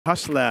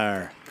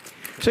Hustler.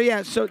 So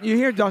yeah, so you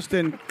hear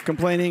Dustin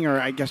complaining, or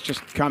I guess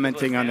just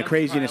commenting on the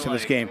craziness of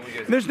this game.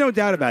 And there's no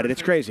doubt about it.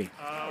 It's crazy.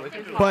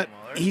 But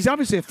he's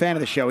obviously a fan of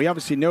the show. He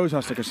obviously knows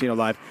Hustler Casino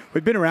Live.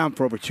 We've been around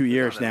for over 2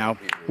 years now,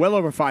 well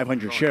over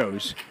 500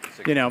 shows.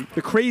 You know,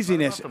 the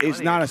craziness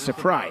is not a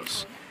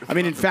surprise. I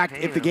mean, in fact,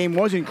 if the game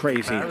wasn't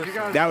crazy,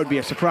 that would be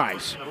a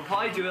surprise.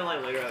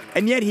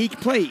 And yet he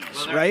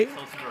plays, right?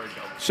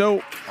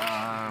 So,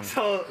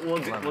 we'll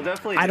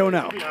definitely. I don't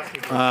know.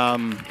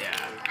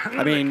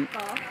 I mean,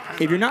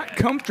 if you're not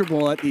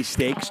comfortable at these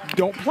stakes,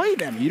 don't play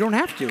them. You don't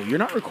have to. You're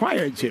not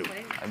required to.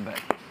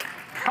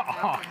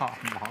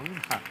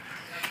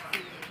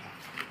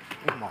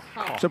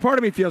 So part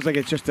of me feels like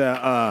it's just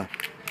a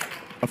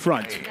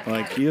front.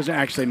 Like he doesn't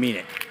actually mean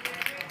it.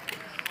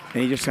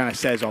 And he just kind of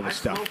says all this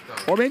stuff.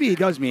 Or maybe he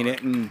does mean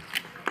it and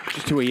it's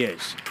just who he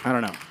is. I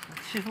don't know.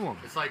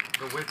 It's like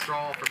the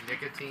withdrawal from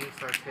nicotine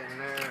starts getting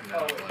there.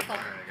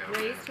 And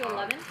Raise to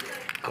 11?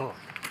 Cool.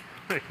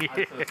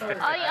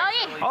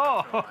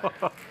 Oh. Cool.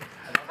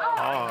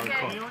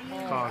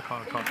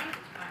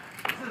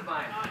 This is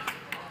mine.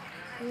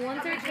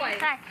 Once or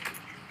twice? I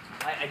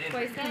didn't.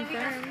 Twice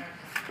confirmed.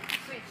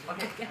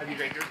 Okay. Have you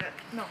drank yours yet?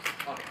 No.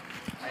 Okay.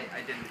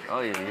 I didn't drink. Oh,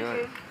 yeah.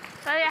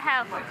 所以还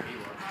有，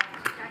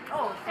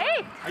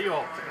哎，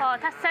哦，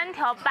它3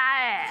条8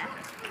哎，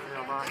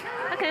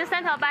它肯定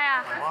3条8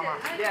呀。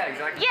Yeah,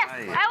 exactly. Yes,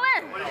 I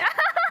win.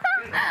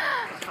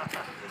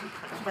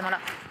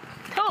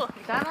 2.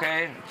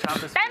 Okay, chop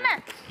this.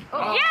 Diamond.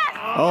 Yes.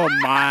 Oh,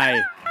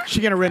 my.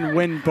 She going to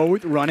win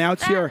both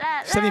runouts here.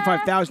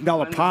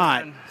 $75,000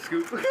 pot.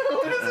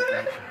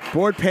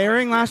 Board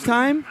pairing last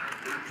time.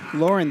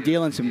 Lauren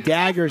dealing some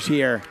daggers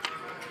here.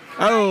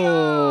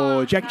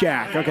 Oh, Jack.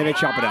 Okay, they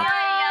chop it up.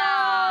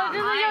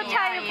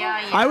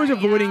 I was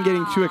avoiding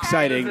getting too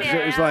exciting because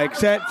it was like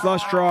set,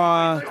 flush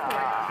draw.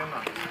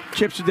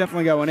 Chips are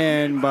definitely going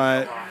in,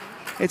 but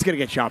it's going to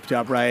get chopped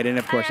up, right? And,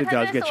 of course, it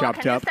does get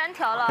chopped up.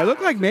 It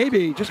looked like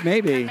maybe, just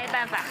maybe,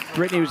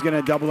 Britney was going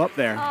to double up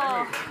there.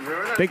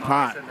 Big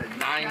pot.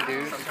 9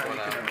 deuce.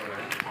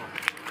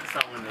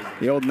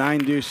 The old 9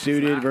 deuce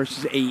suited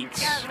versus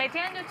 8s.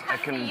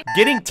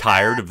 Getting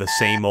tired of the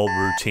same old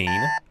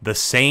routine? The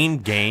same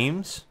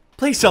games?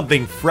 Play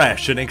something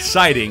fresh and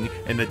exciting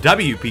in the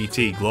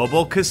WPT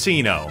Global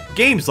Casino.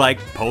 Games like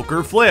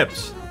Poker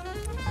Flips,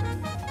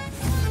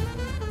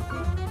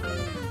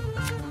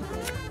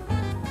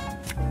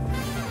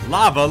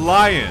 Lava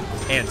Lion,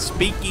 and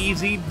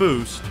Speakeasy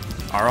Boost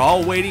are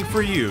all waiting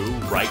for you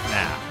right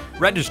now.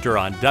 Register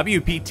on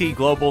WPT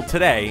Global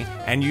today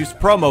and use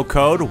promo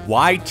code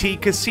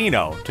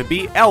YTCasino to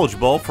be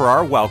eligible for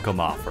our welcome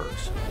offers.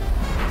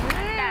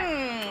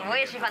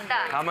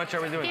 How much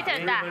are we doing?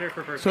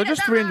 So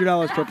just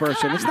 $300 per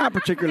person. It's not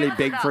particularly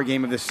big for a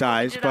game of this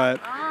size, but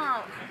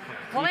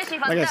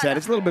like I said,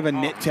 it's a little bit of a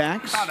nit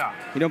tax.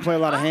 You don't play a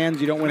lot of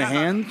hands, you don't win a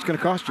hand, it's going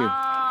to cost you.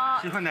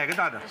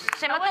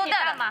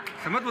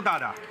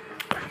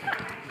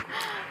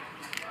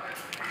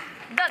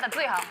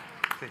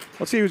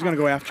 Let's see who's going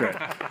to go after it.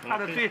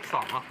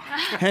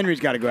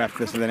 Henry's got to go after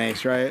this with an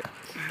ace, right?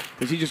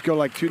 Does he just go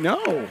like 2?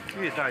 No.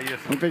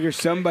 I figure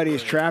somebody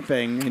is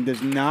trapping and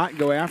does not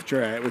go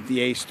after it with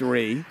the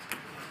ace-3.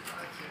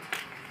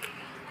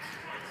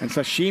 And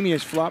Sashimi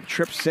has flopped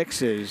trip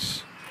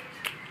 6s.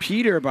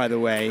 Peter, by the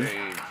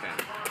way,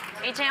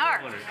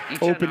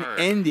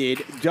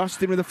 open-ended.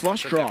 Dustin with a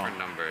flush draw.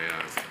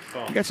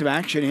 You got some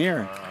action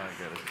here.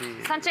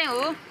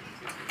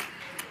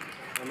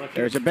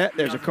 There's a bet.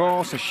 There's a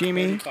call.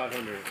 Sashimi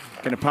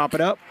going to pop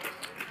it up.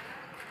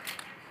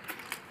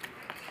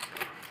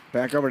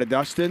 Back over to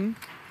Dustin.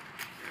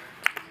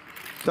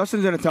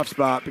 Dustin's in a tough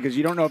spot because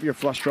you don't know if your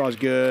flush draw is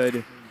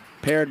good.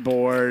 Paired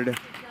board.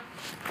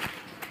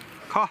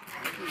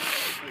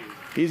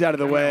 He's out of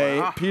the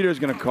way. Peter's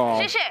going to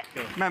call.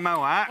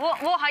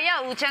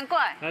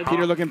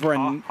 Peter looking for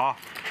a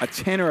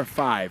 10 or a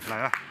 5.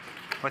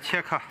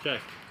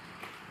 5,500.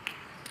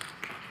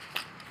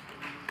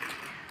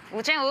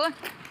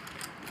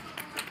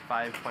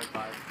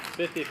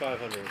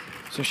 5,500.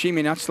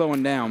 Sashimi not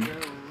slowing down.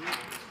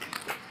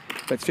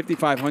 That's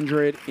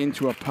 5,500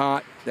 into a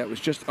pot that was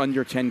just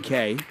under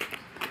 10K.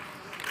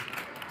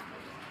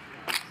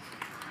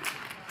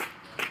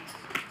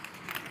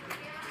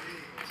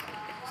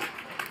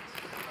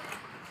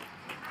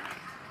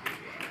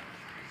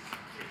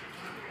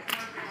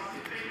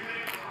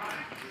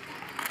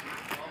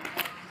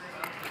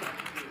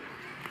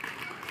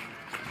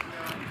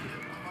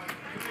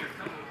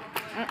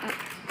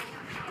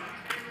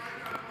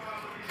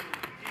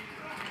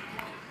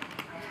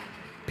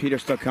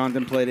 Peter's still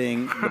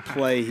contemplating the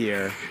play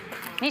here.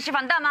 I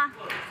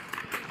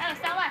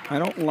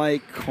don't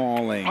like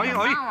calling.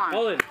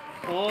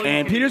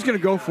 And Peter's going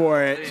to go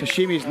for it.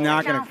 Sashimi's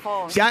not going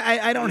to. See,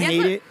 I don't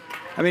hate it.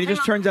 I mean, it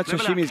just turns out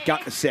Sashimi's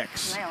got the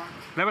 6.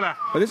 But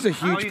this is a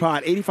huge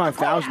pot,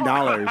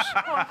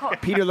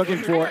 $85,000. Peter looking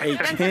for a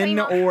 10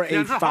 or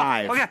a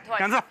 5.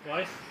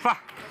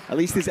 At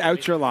least his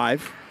outs are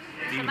alive.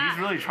 Dude, he's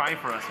really trying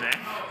for us, man.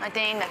 I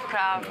think the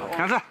crowd.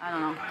 I don't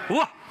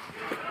know.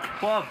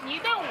 Club.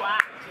 2.5啊。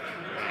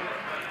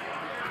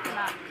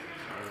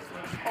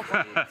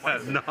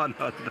 No.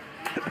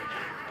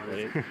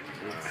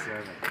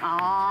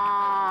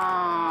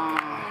 Oh.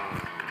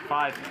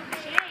 5.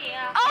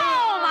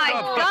 Oh my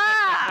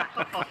god!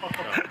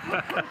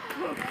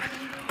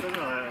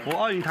 我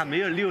奥运它没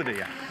有6的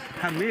呀，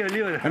它没有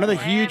6的。 Another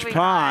huge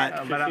pot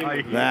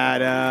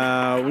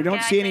that we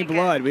don't see any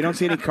blood. We don't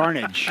see any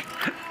carnage.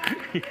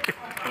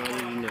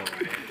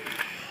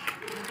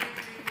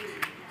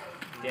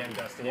 Damn,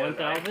 Dustin.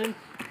 1,000?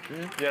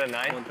 You got a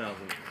 9? 1,000.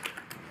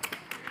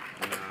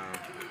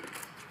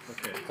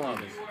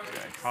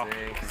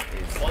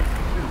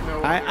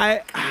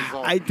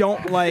 I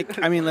don't like.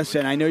 I mean,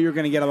 listen. I know you're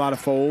going to get a lot of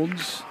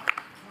folds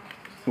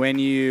when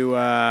you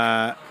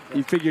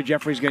figure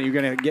you're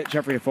going to get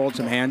Jeffrey to fold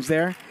some hands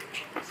there.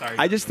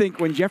 I just think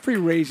when Jeffrey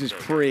raises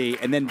pre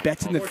and then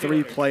bets into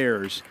 3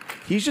 players,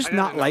 he's just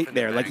not light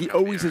there. Like he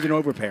always is an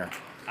overpair.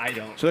 I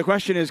don't. So the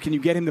question is, can you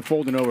get him to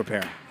fold an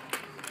overpair?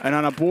 And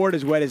on a board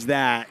as wet as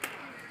that,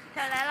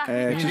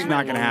 it's just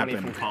not going to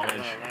happen.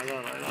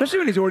 Especially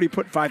when he's already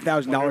put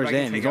 $5,000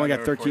 in. He's only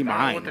got 13 What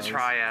behind. the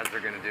triads are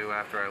going to do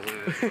after I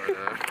lose.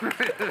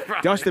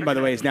 But, Dustin, by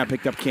the way, has now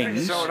picked up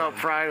kings. showing up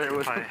Friday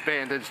with a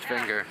bandaged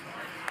finger.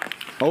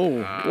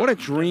 Oh, what a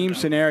dream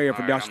scenario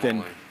for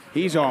Dustin.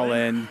 He's all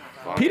in.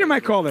 Peter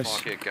might call this.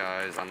 Fuck it,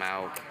 guys. I'm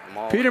out. I'm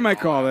all Peter in. might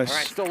call this. All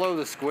right, still owe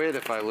the squid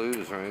if I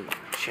lose, right?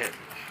 Shit.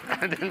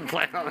 I didn't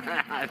plan on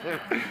that. I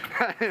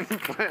didn't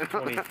plan on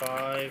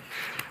 25.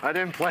 I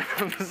didn't plan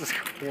on this.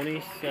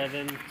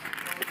 27.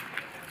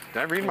 Did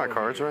I read my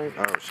cards right?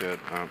 Oh, shit.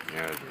 Oh,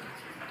 yeah.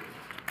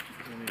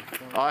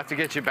 I'll have to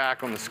get you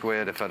back on the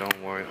squid if I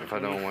don't win.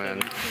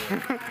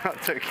 I'll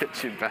have to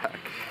get you back.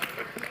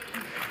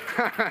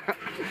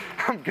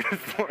 I'm good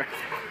for it.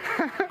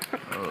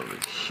 Holy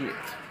shit.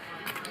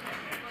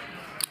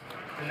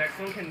 The next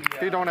one can be.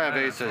 If you don't have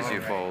aces,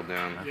 you fold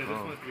them.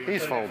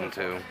 He's folding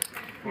too.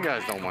 You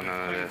guys don't want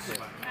none of this.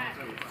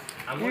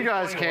 You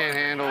guys can't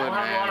handle it,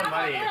 man.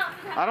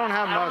 I don't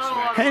have much,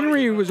 man.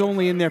 Henry was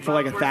only in there for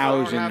like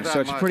 1,000,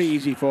 so it's a pretty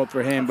easy fold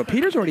for him. But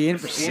Peter's already in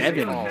for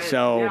 7,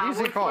 so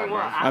Easy call,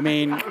 bro. I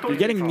mean, you're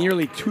getting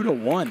nearly 2 to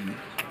 1.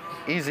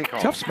 Easy call.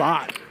 Tough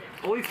spot.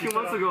 Only 2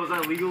 months ago was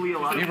that legally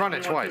allowed? You run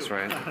it twice,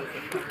 right?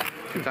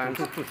 2 times.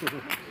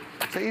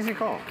 It's an easy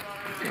call.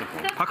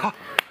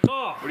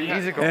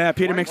 Easy call. Yeah,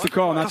 Peter makes the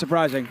call. Not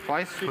surprising.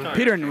 Twice?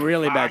 Peter in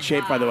really bad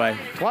shape, by the way.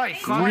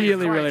 Twice.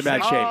 Really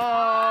bad shape.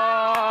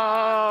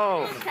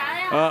 Oh!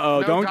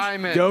 Uh-oh, No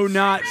diamonds. do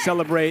not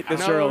celebrate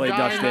this early,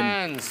 Dustin.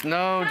 Diamonds.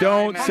 No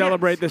Don't diamonds.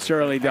 celebrate this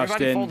early, Everybody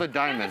Dustin. folded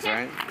diamonds,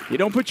 right? You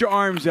don't put your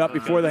arms up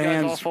before the You guys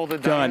all hand's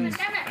folded done. diamonds?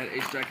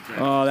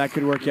 Oh, that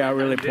could work out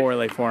really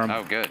poorly for him.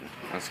 Oh, good.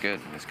 That's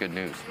good. That's good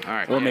news. All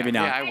right. Or maybe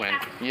not. Yeah, I win.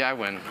 Yeah, I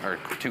win. Or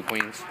 2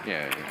 queens.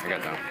 Yeah, I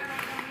got that.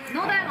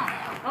 No diamond.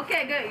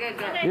 Okay, good.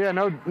 Yeah,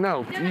 no.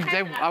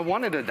 I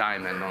wanted a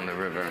diamond on the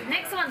river.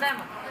 Next one,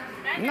 diamond.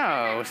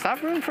 No,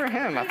 stop rooting for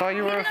him. I thought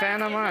you were a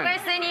fan of mine.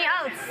 Where's any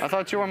outs? I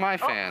thought you were my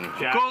fan.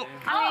 Go.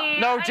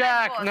 No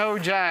Jack. No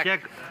Jack.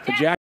 The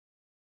Jack,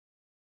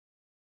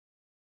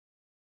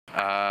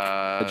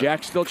 Uh, the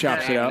Jack still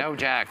chops it up. No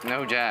Jack.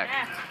 No Jack.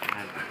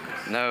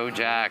 No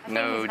Jack.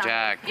 No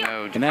Jack.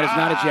 No Jack. And that is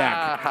not a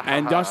jack.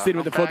 And Dustin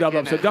with the full double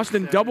up. So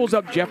Dustin doubles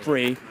up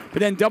Jeffrey, but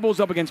then doubles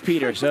up against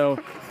Peter. So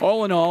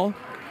all in all,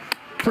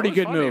 pretty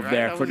good move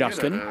there for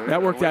Dustin.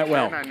 That worked out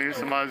well. I knew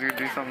somebody was going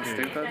to do something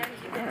stupid.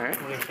 All right.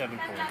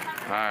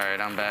 All right,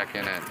 I'm back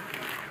in it.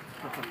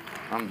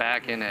 I'm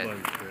back in it.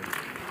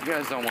 You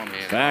guys don't want me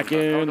in it. Back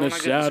in the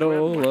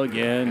saddle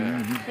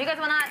again. You guys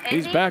wanna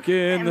He's back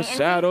in the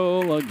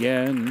saddle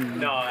again.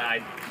 No,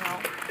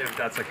 if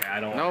that's okay, I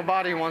don't.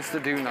 Nobody wants to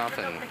do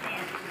nothing.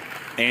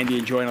 Andy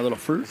enjoying a little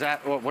Is fruit.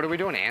 that what are we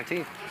doing,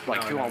 ante?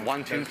 Like 2 on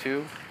 1, 2,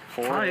 2,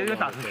 4. 一个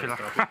打出去了，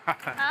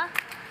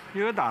一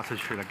个打出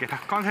去了，给他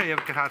刚才也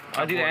给他。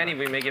 I'll do the ante.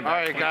 We make it All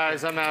back. right,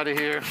 guys, I'm out of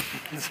here.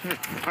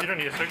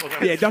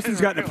 Yeah,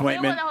 Dustin's got an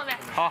appointment 后面。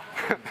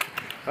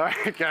 All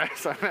right,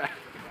 guys,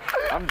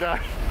 I'm done.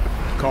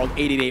 called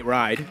 888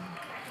 Ride.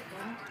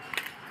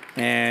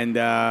 And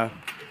I've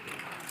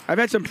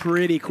had some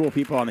pretty cool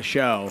people on the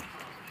show.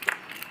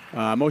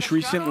 Most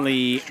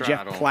recently, Jeff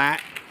Straddle.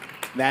 Platt.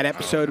 That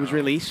episode was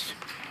released.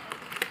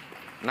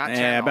 Not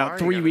 10 About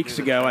 3 weeks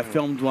ago, I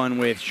filmed one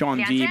with Sean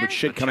Deeb, which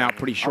should come out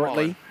pretty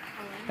shortly.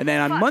 And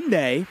then on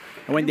Monday,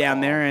 I went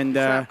down there and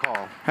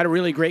had a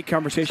really great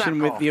conversation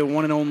with the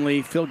one and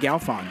only Phil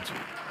Galfond.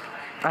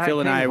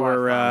 Phil and I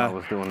were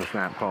was doing the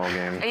snap call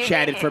game.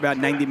 chatted for about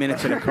 90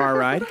 minutes in a car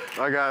ride.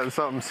 I got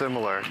something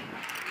similar.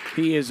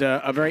 He is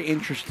a very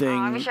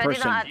interesting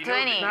person.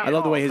 I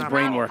love the way his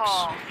brain works.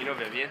 You know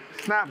Vivian?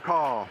 Snap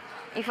call.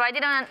 If I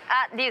didn't add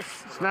this.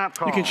 Snap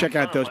call. You can check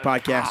out those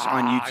podcasts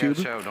on I got a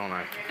YouTube. show, don't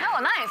I? Oh,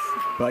 nice.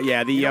 But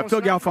yeah, the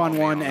Phil Galfond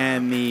one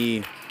and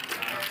the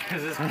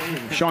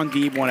Sean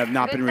Deeb one have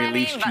not been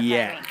released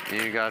yet.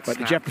 You got But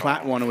the snap Jeff call.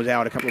 Platt one was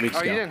out a couple of weeks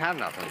Oh, you ago. didn't have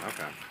nothing.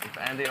 Okay.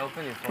 Andy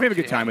open. We have a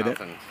good time with it.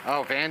 Nothing.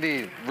 Oh, if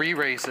Andy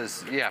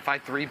re-races, yeah, if I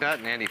 3-bet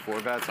and Andy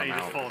 4-bets, I'm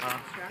out. Fold, huh?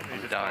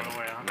 I'm done.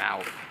 I'm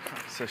out.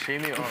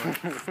 Sashimi.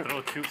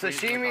 Throw 2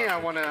 Sashimi. I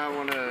wanna.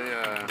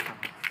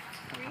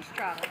 Three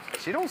straws.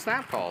 She don't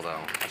snap call though.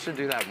 I should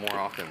do that more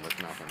often with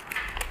nothing.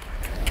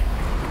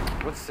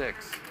 What's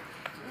 6?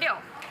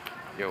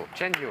 6。Yo,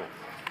 Chen Yu.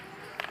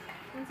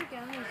 Once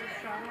again, there's a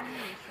straw and a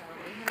straw.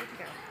 Here to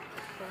go.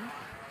 Boom.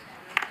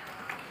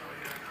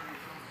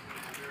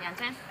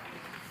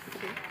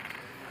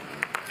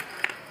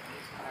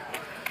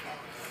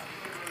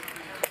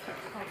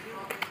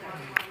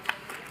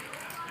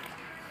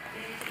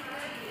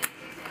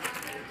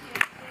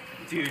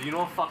 you know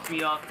what fucked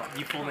me up?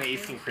 You pulled an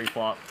ace king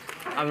pre-flop.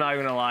 I'm not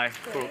even gonna lie.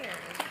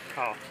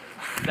 Oh,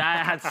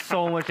 That had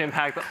so much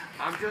impact.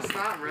 I'm just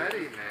not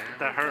ready, man.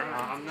 that hurt.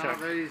 I'm not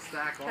ready to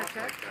stack off like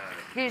that.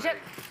 Did you check?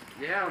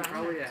 Yeah, I'm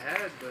probably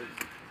ahead, but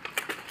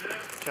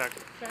Check.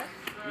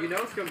 you know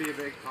it's gonna be a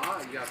big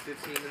pot. You got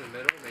 15 in the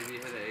middle, maybe you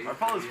hit an 8. Our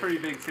pot was pretty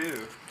big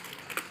too.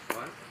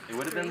 What? It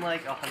would have been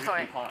like 100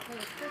 Sorry. pot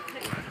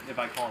if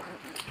I called.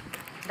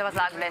 That was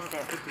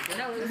aggressive.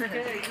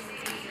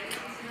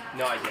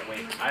 No, I didn't.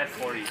 Wait, I had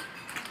 40. It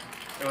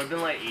would have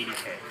been like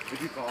 80k.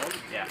 Did you call?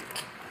 Yeah.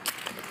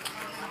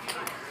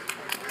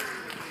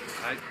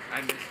 I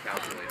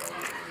miscalculate all the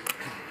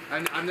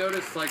time. I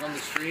noticed like on the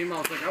stream, I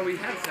was like, oh, he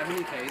had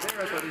 70k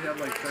there. I thought he had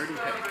like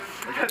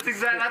 30k. Like, That's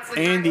exactly. That's like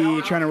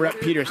Andy trying to rep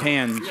Peter's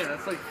hands. Yeah,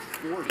 that's like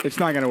 40. It's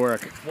not going to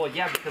work. Well,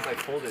 yeah, because I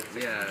folded.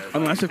 Yeah.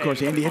 Unless, of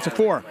course, Andy hits a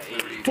 4.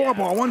 4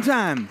 ball one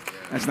time.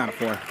 That's not a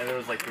 4. And it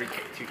was like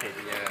 3k, 2k.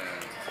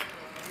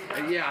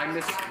 Yeah, I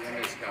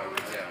miscalculated.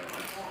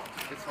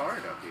 Yeah, it's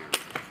hard up here.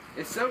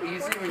 It's so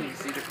easy when you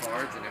see the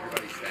cards and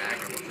everybody stack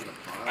and what's in the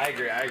pot. I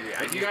agree.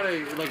 Like, you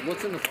gotta, like,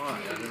 what's in the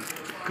pot?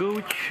 Go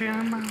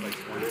Chim. Like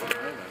 25?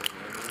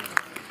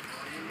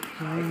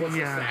 Like, what's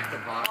the stack to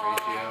pot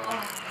ratio?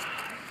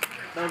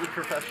 That was a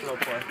professional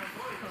play.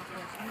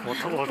 我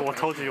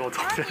投局，我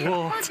投局。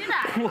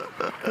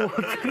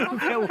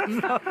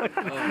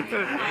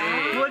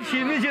我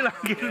前面就拿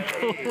给投。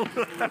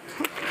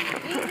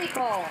 Easy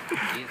call.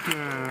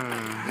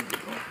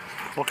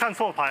 我看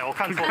错牌，我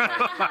看错牌，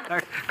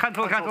看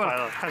错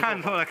了，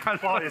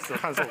不好意思，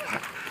看错牌。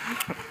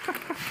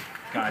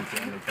 God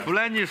damn it. 不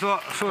然你说。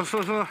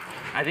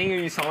 I think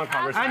you saw my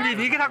power. 安迪，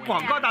你给他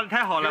广告打得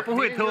太好了，不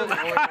会偷。 I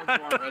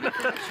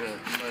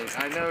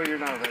know you're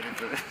not ready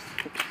for this.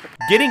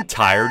 Getting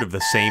tired of the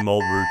same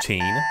old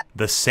routine?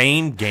 The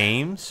same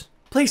games?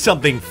 Play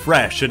something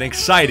fresh and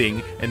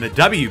exciting in the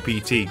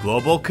WPT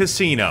Global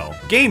Casino.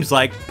 Games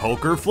like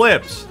Poker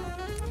Flips,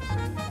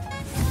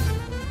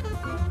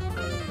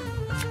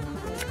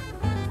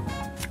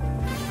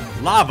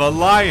 Lava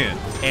Lion,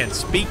 and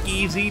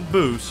Speakeasy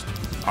Boost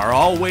are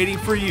all waiting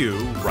for you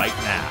right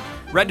now.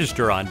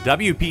 Register on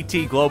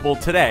WPT Global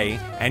today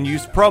and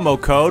use promo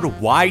code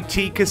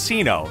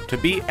YTCasino to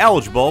be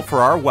eligible for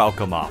our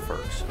welcome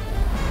offers.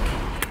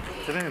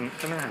 这边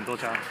很多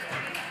家。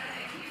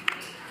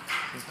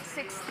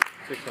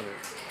 600.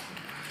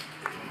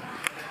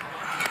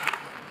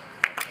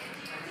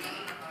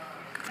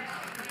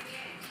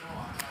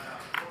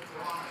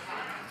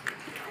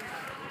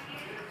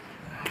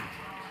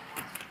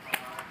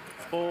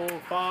 Full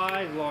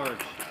 5 large.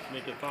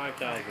 Make it 5,000.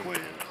 太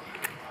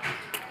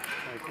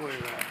贵了，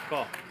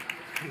 Call.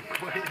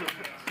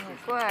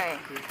 贵。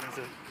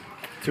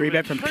 3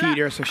 bet from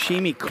Peter.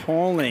 Sashimi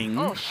calling.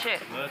 Oh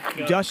shit. Let's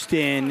go.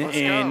 Dustin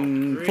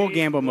in go. full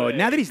gamble mode. Three.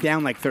 Now that he's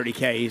down like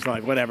 30K, he's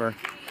like, whatever.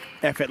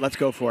 F it, let's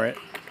go for it.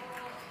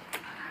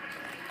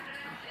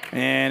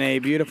 And a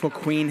beautiful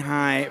queen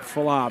high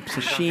flop.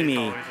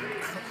 Sashimi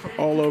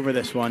all over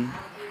this one.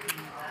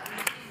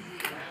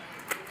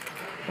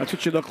 That's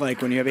what you look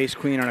like when you have ace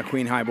queen on a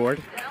queen high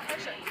board.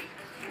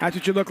 That's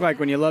what you look like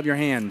when you love your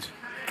hands.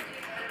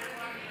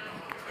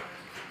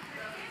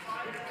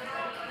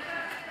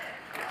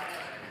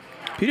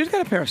 Peter's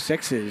got a pair of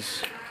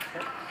 6s.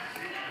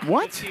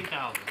 What?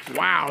 15,000.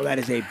 Wow, that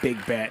is a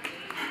big bet.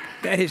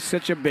 That is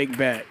such a big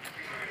bet.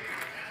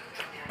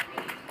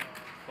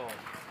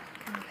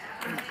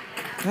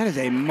 That is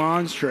a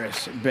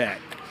monstrous bet.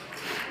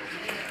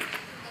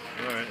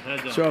 All right,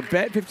 heads up. So a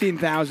bet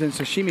 15,000.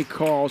 Sashimi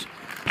calls.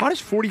 Pot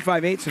is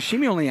 45.8.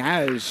 Sashimi only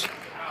has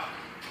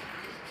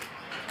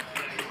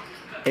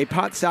a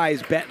pot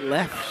size bet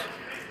left.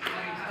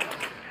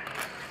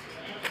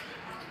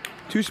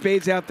 2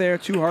 spades out there,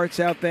 2 hearts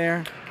out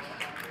there.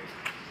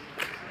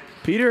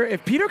 Peter,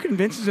 if Peter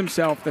convinces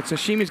himself that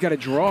Sashimi's got a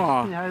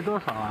draw, 你还有多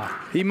少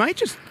啊？ he might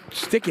just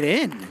stick it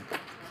in.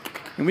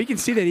 And we can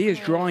see that he is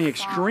drawing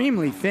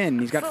extremely thin.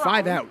 He's got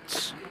 5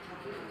 outs.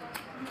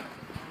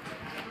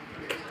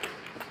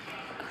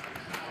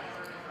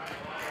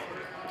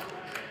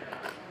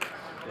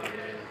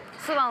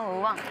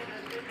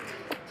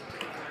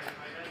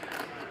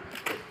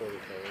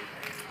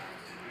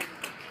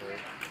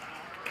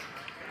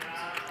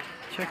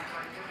 Check.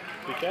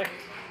 You check?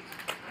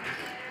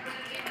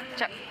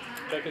 Check.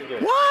 Check is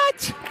good.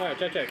 What? All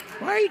right, check.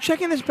 Why are you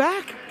checking this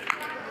back?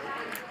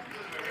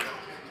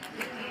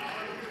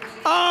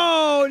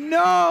 Oh,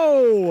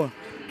 no!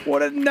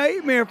 What a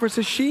nightmare for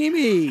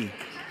Sashimi.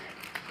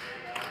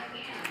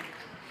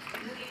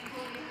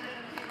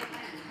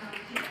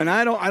 And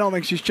I don't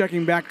think she's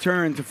checking back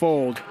turn to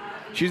fold.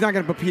 She's not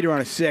going to put Peter on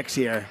a 6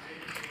 here.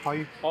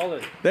 All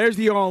in. There's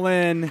the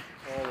all-in.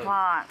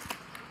 What?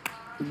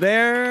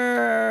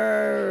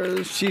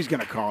 There, she's going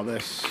to call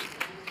this.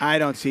 I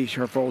don't see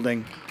her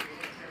folding.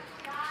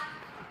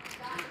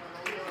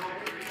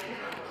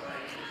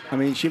 I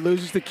mean, she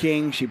loses the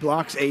king. She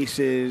blocks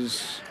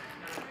aces.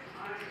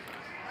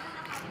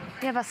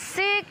 You have a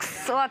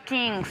 6 or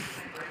kings?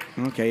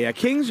 Okay, yeah,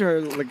 kings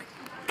are like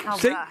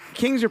Oh,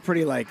 kings are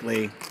pretty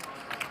likely.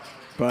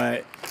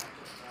 But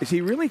is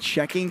he really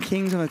checking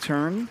kings on the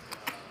turn?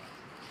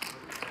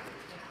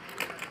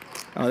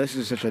 Oh, this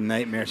is such a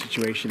nightmare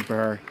situation for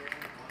her.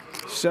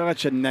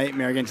 Such a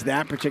nightmare against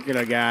that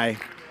particular guy.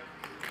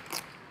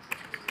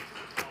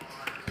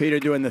 Peter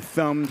doing the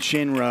thumb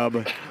chin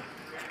rub.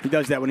 He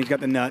does that when he's got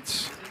the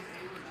nuts.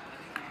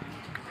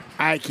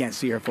 I can't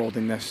see her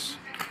folding this.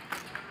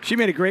 She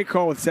made a great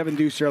call with 7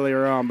 deuce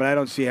earlier on, but I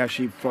don't see how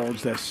she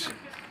folds this.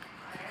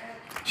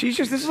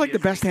 This is like the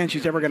best hand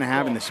she's ever going to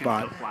have in this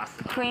spot.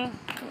 Queen,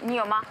 你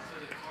有吗？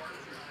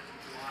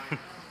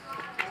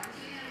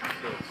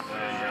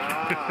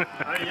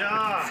哎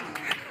呀！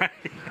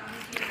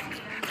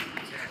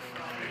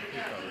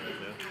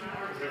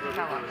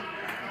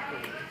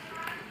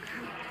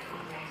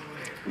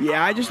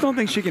 Yeah, I just don't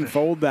think she can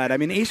fold that. I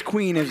mean, ace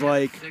queen is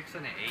like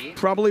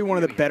probably one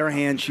of the better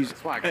hands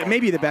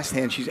maybe the best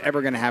hand she's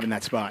ever going to have in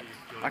that spot.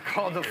 I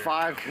called the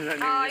 5 because I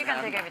knew. Oh, you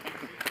can take everything.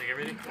 Take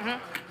everything? Mm-hmm.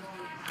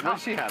 What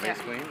does she have?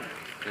 Ace queen?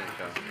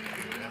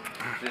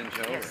 Didn't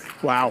show. Yes.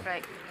 Wow.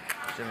 Right.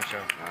 Didn't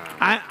show.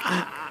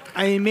 I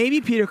mean,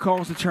 maybe Peter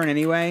calls the turn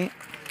anyway,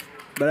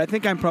 but I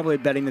think I'm probably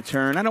betting the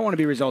turn. I don't want to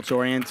be results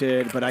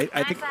oriented, but I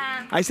think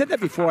I said that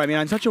before. I mean,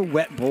 on such a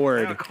wet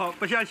board,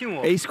 不相信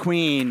我。 ace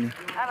queen.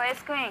 I have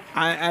ace queen.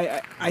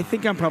 I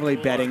think I'm probably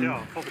betting.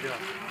 破不掉。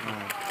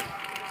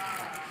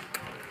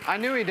 I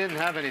knew he didn't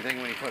have anything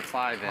when he put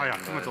 5 in. 哎呀，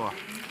这么 but 做。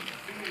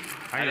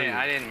 I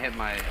didn't hit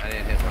my.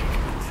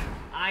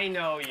 I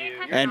know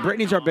you. And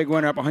Brittany's our big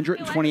winner, up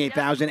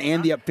 128,000,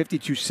 Andy up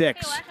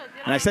 52.6.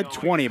 And I said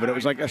 20, but it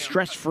was like a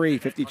stress-free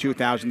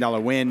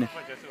 $52,000 win.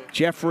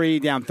 Jeffrey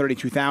down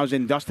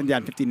 32,000, Dustin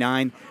down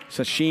 59.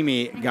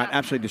 Sashimi got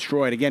absolutely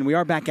destroyed. Again, we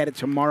are back at it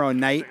tomorrow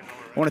night.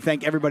 I want to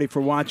thank everybody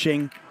for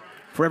watching.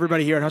 For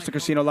everybody here at Hustler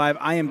Casino Live,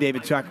 I am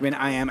David Tuckman.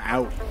 I am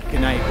out.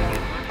 Good night.